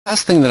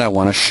Last thing that I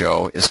want to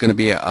show is going to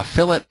be a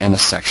fillet and a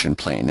section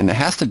plane, and it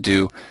has to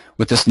do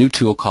with this new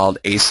tool called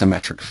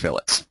asymmetric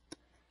fillets.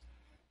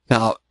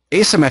 Now,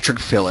 asymmetric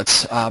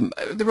fillets,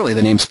 really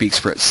the name speaks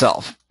for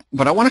itself,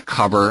 but I want to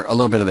cover a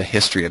little bit of the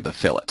history of the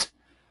fillet.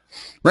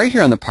 Right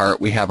here on the part,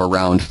 we have a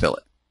round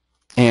fillet.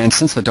 And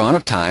since the dawn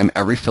of time,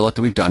 every fillet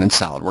that we've done in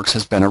SOLIDWORKS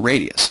has been a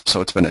radius. So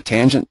it's been a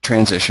tangent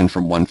transition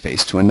from one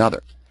face to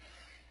another.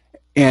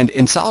 And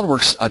in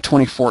SOLIDWORKS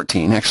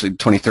 2014, actually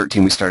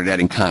 2013 we started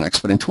adding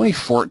conics, but in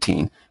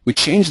 2014 we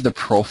changed the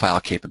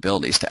profile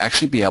capabilities to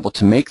actually be able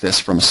to make this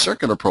from a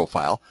circular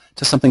profile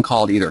to something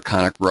called either a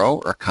conic row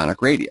or a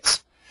conic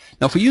radius.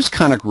 Now if we use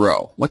conic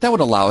row, what that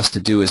would allow us to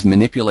do is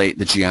manipulate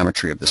the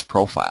geometry of this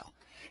profile.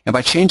 And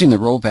by changing the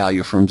row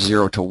value from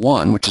 0 to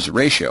 1, which is a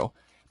ratio,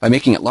 by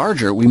making it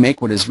larger, we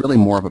make what is really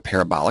more of a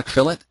parabolic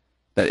fillet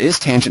that is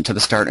tangent to the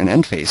start and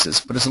end faces,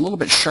 but is a little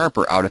bit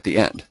sharper out at the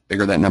end. The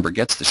bigger that number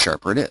gets, the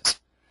sharper it is.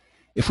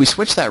 If we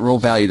switch that row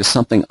value to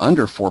something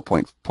under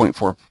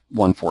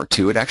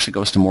 4.4142, it actually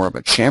goes to more of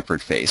a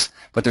chamfered face,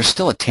 but there's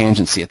still a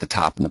tangency at the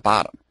top and the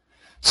bottom.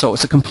 So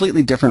it's a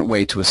completely different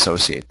way to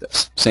associate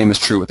this. Same is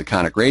true with the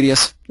conic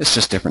radius, it's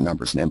just different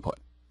numbers and input.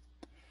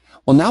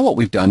 Well, now what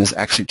we've done is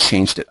actually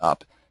changed it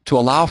up to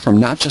allow from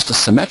not just a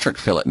symmetric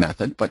fillet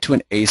method, but to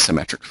an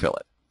asymmetric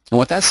fillet. And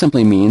what that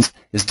simply means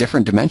is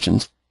different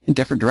dimensions in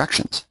different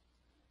directions.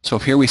 So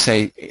if here we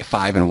say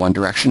 5 in one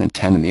direction and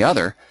 10 in the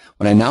other,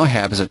 what I now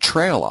have is a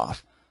trail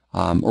off,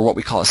 or what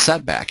we call a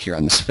setback here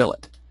on this fillet.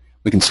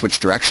 We can switch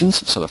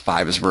directions, so the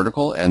 5 is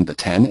vertical and the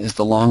 10 is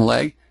the long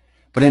leg.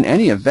 But in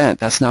any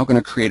event, that's now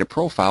going to create a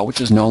profile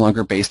which is no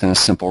longer based on a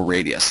simple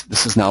radius.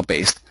 This is now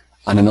based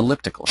on an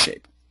elliptical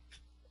shape.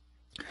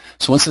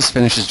 So once this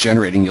finishes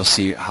generating, you'll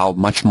see how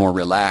much more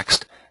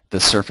relaxed the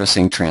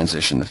surfacing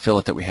transition, the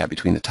fillet that we have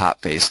between the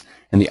top face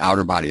and the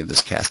outer body of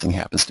this casting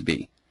happens to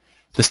be.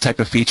 This type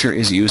of feature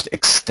is used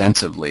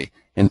extensively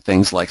in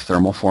things like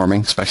thermal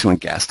forming, especially when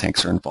gas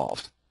tanks are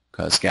involved,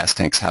 because gas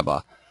tanks have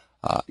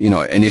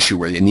an issue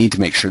where you need to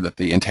make sure that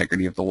the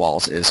integrity of the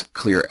walls is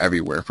clear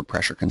everywhere for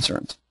pressure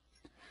concerns.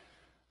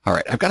 All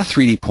right, I've got a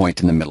 3D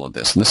point in the middle of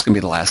this, and this is going to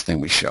be the last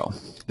thing we show.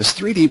 This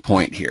 3D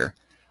point here,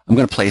 I'm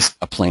going to place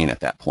a plane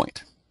at that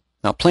point.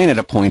 Now, plane at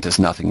a point is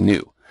nothing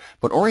new,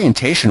 but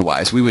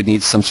orientation-wise, we would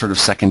need some sort of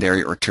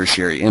secondary or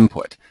tertiary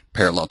input,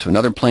 parallel to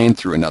another plane,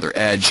 through another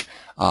edge,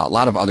 a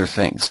lot of other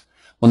things.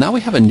 Well, now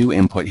we have a new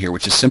input here,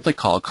 which is simply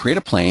called create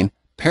a plane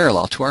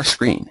parallel to our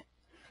screen.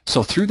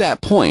 So through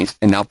that point,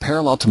 and now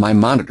parallel to my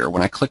monitor,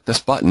 when I click this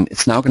button,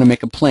 it's now going to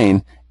make a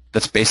plane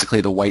that's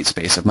basically the white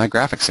space of my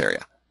graphics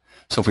area.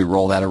 So if we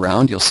roll that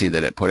around, you'll see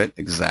that it put it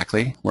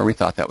exactly where we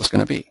thought that was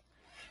going to be.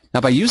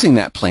 Now by using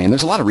that plane,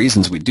 there's a lot of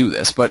reasons we do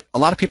this, but a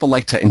lot of people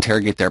like to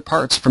interrogate their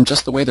parts from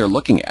just the way they're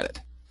looking at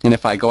it. And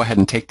if I go ahead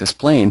and take this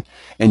plane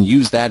and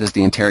use that as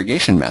the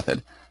interrogation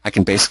method, I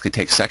can basically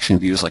take section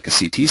views like a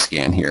CT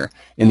scan here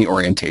in the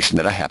orientation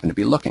that I happen to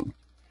be looking.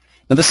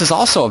 Now this is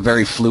also a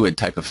very fluid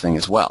type of thing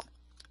as well.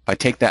 If I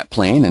take that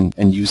plane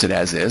and use it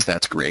as is,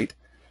 that's great.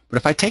 But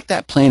if I take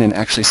that plane and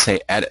actually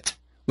say edit,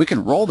 we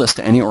can roll this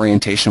to any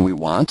orientation we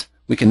want.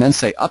 We can then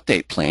say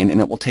update plane,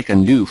 and it will take a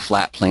new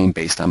flat plane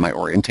based on my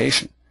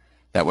orientation.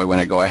 That way when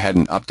I go ahead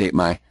and update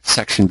my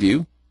section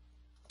view,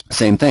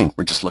 same thing.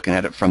 We're just looking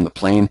at it from the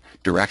plane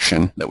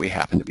direction that we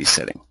happen to be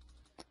sitting.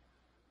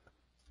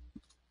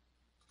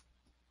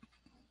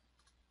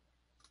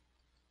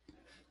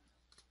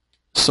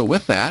 So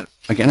with that,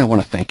 again, I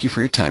want to thank you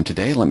for your time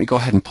today. Let me go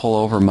ahead and pull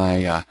over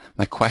my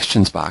my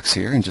questions box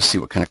here and just see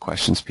what kind of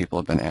questions people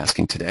have been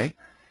asking today.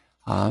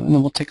 And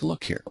then we'll take a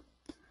look here.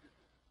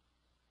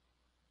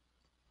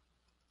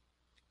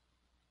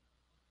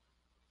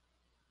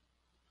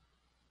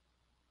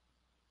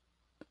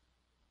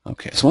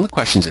 Okay, so one of the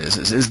questions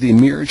is the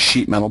mirrored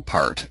sheet metal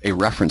part a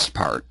referenced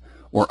part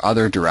or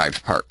other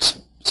derived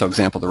parts? So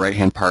example, the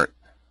right-hand part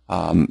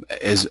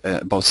is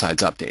both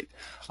sides update.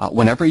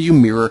 Whenever you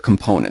mirror a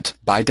component,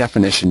 by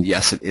definition,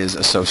 yes, it is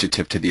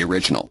associative to the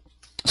original.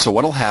 So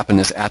what will happen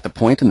is at the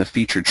point in the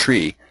feature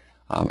tree,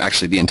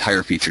 actually the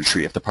entire feature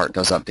tree if the part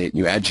does update and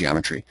you add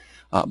geometry,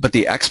 but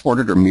the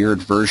exported or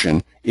mirrored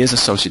version is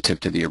associative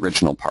to the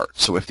original part.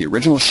 So if the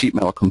original sheet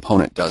metal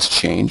component does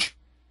change,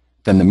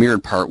 then the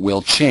mirrored part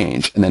will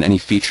change, and then any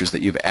features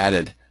that you've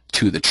added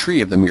to the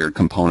tree of the mirrored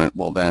component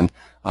will then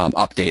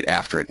update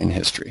after it in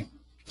history.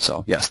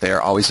 So yes, they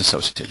are always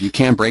associative. You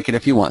can break it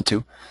if you want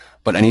to,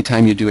 but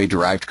anytime you do a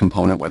derived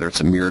component, whether it's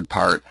a mirrored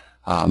part,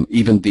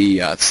 even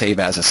the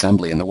save as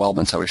assembly in the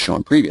weldments I was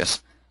showing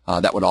previous,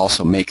 that would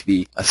also make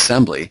the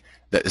assembly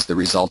that is the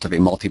result of a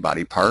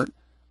multi-body part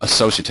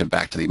associative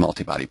back to the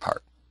multi-body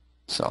part.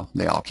 So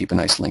they all keep a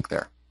nice link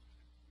there.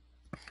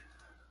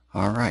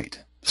 All right,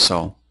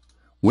 so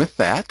with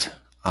that,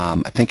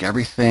 I think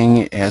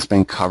everything has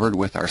been covered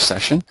with our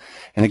session.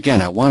 And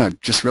again, I want to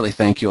just really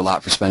thank you a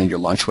lot for spending your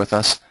lunch with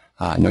us.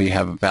 I know you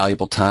have a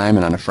valuable time,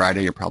 and on a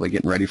Friday you're probably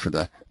getting ready for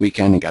the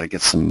weekend and got to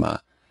get some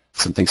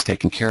things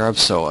taken care of.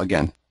 So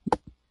again,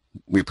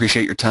 we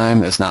appreciate your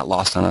time. It's not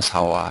lost on us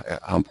how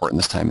important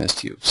this time is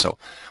to you. So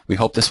we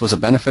hope this was a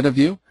benefit of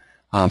you.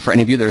 For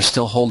any of you that are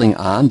still holding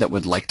on that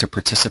would like to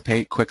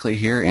participate quickly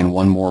here in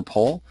one more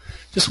poll,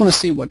 just want to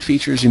see what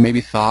features you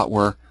maybe thought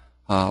were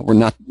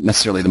not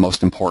necessarily the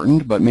most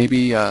important, but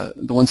maybe the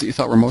ones that you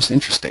thought were most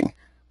interesting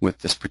with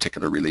this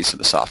particular release of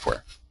the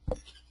software.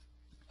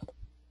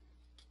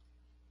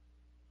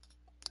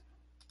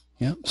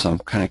 Yeah, so I'm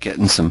kind of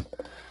getting some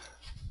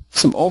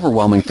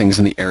overwhelming things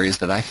in the areas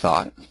that I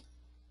thought.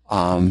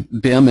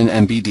 BIM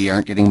and MBD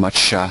aren't getting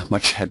much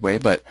headway,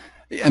 but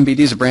MBD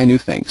is a brand new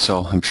thing,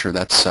 so I'm sure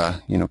that's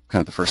you know,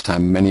 kind of the first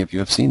time many of you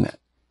have seen that.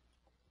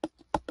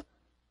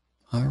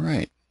 All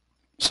right,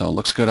 so it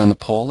looks good on the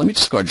poll. Let me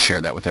just go ahead and share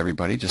that with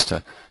everybody, just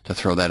to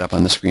throw that up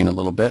on the screen a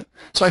little bit.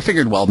 So I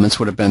figured weldments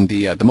would have been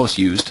the most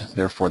used,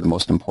 therefore the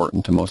most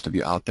important to most of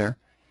you out there.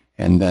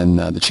 And then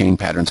the chain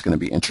pattern is going to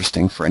be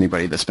interesting for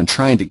anybody that's been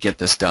trying to get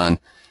this done,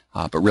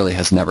 but really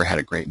has never had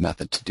a great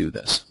method to do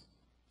this.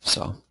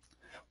 So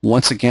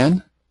once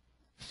again,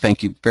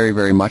 thank you very,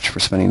 very much for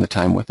spending the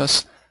time with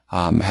us.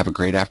 Have a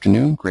great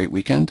afternoon, great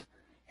weekend,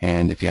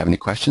 and if you have any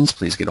questions,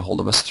 please get a hold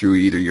of us through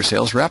either your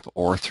sales rep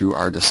or through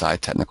our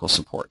Decide technical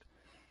support.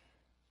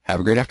 Have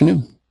a great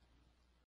afternoon.